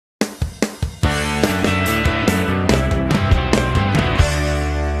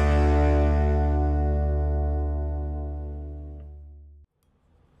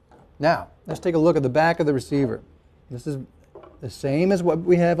Now, let's take a look at the back of the receiver. This is the same as what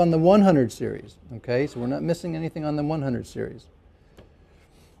we have on the 100 series. Okay, so we're not missing anything on the 100 series.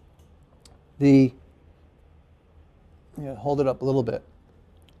 Hold it up a little bit.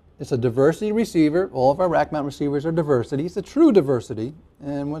 It's a diversity receiver. All of our rack mount receivers are diversity. It's a true diversity.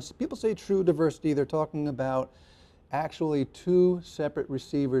 And when people say true diversity, they're talking about actually 2 separate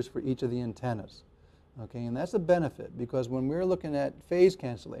receivers for each of the antennas. Okay, and that's a benefit because when we're looking at phase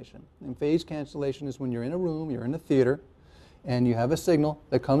cancellation, and phase cancellation is when you're in a room, you're in a theater, and you have a signal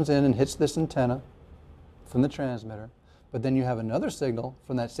that comes in and hits this antenna from the transmitter, but then you have another signal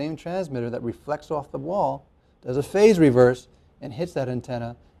from that same transmitter that reflects off the wall, does a phase reverse, and hits that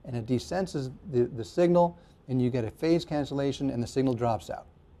antenna, and it desenses the signal, and you get a phase cancellation, and the signal drops out.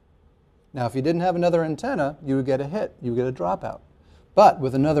 Now, if you didn't have another antenna, you would get a hit, you would get a dropout. But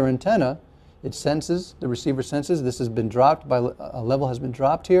with another antenna, it senses, the receiver senses this has been dropped, a level has been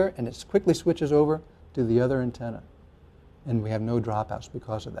dropped here, and it quickly switches over to the other antenna. And we have no dropouts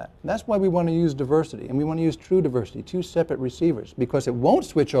because of that. And that's why we want to use diversity, and we want to use true diversity, 2 separate receivers, because it won't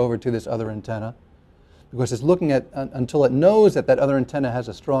switch over to this other antenna, because it's looking at until it knows that that other antenna has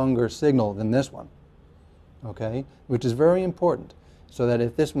a stronger signal than this one, okay, which is very important, so that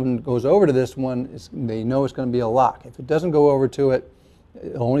if this one goes over to this one, they know it's going to be a lock. If it doesn't go over to it,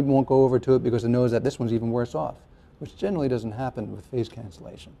 it only won't go over to it because it knows that this one's even worse off, which generally doesn't happen with phase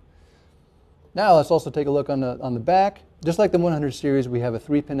cancellation. Now let's also take a look on the back. Just like the 100 series, we have a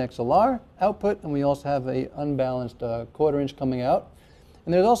 3-pin XLR output, and we also have a unbalanced 1/4 inch coming out,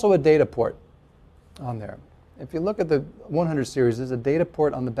 and there's also a data port on there. If you look at the 100 series, there's a data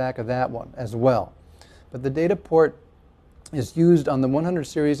port on the back of that one as well. But the data port is used on the 100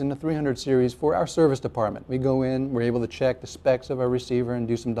 series and the 300 series for our service department. We go in, we're able to check the specs of our receiver and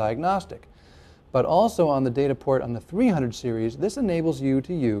do some diagnostic. But also on the data port on the 300 series, this enables you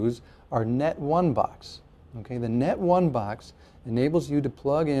to use our Net 1 box. Okay, the Net 1 box enables you to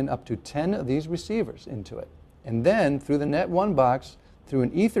plug in up to 10 of these receivers into it. And then through the Net 1 box, through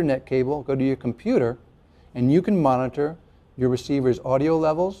an Ethernet cable, go to your computer, and you can monitor your receiver's audio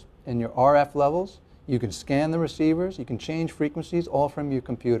levels and your RF levels. You can scan the receivers, you can change frequencies, all from your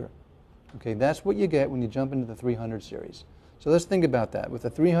computer. Okay, that's what you get when you jump into the 300 series. So let's think about that. With the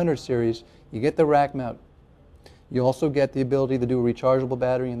 300 series, you get the rack mount. You also get the ability to do a rechargeable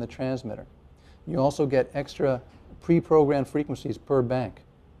battery in the transmitter. You also get extra pre-programmed frequencies per bank.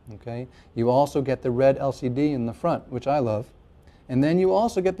 Okay? You also get the red LCD in the front, which I love. And then you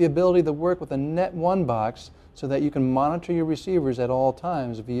also get the ability to work with a Net 1 box so that you can monitor your receivers at all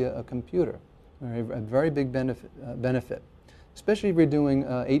times via a computer. A very big benefit, especially if you're doing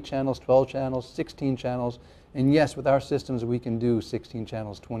 8 channels, 12 channels, 16 channels. And yes, with our systems, we can do 16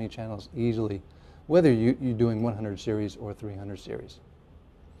 channels, 20 channels easily, whether you're doing 100 series or 300 series.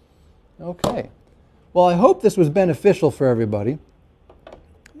 Okay. Well, I hope this was beneficial for everybody.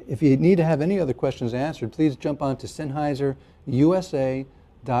 If you need to have any other questions answered, please jump on to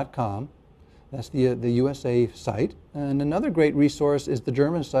SennheiserUSA.com. That's the USA site. And another great resource is the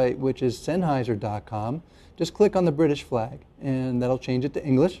German site, which is Sennheiser.com. Just click on the British flag, and that'll change it to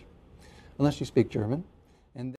English, unless you speak German.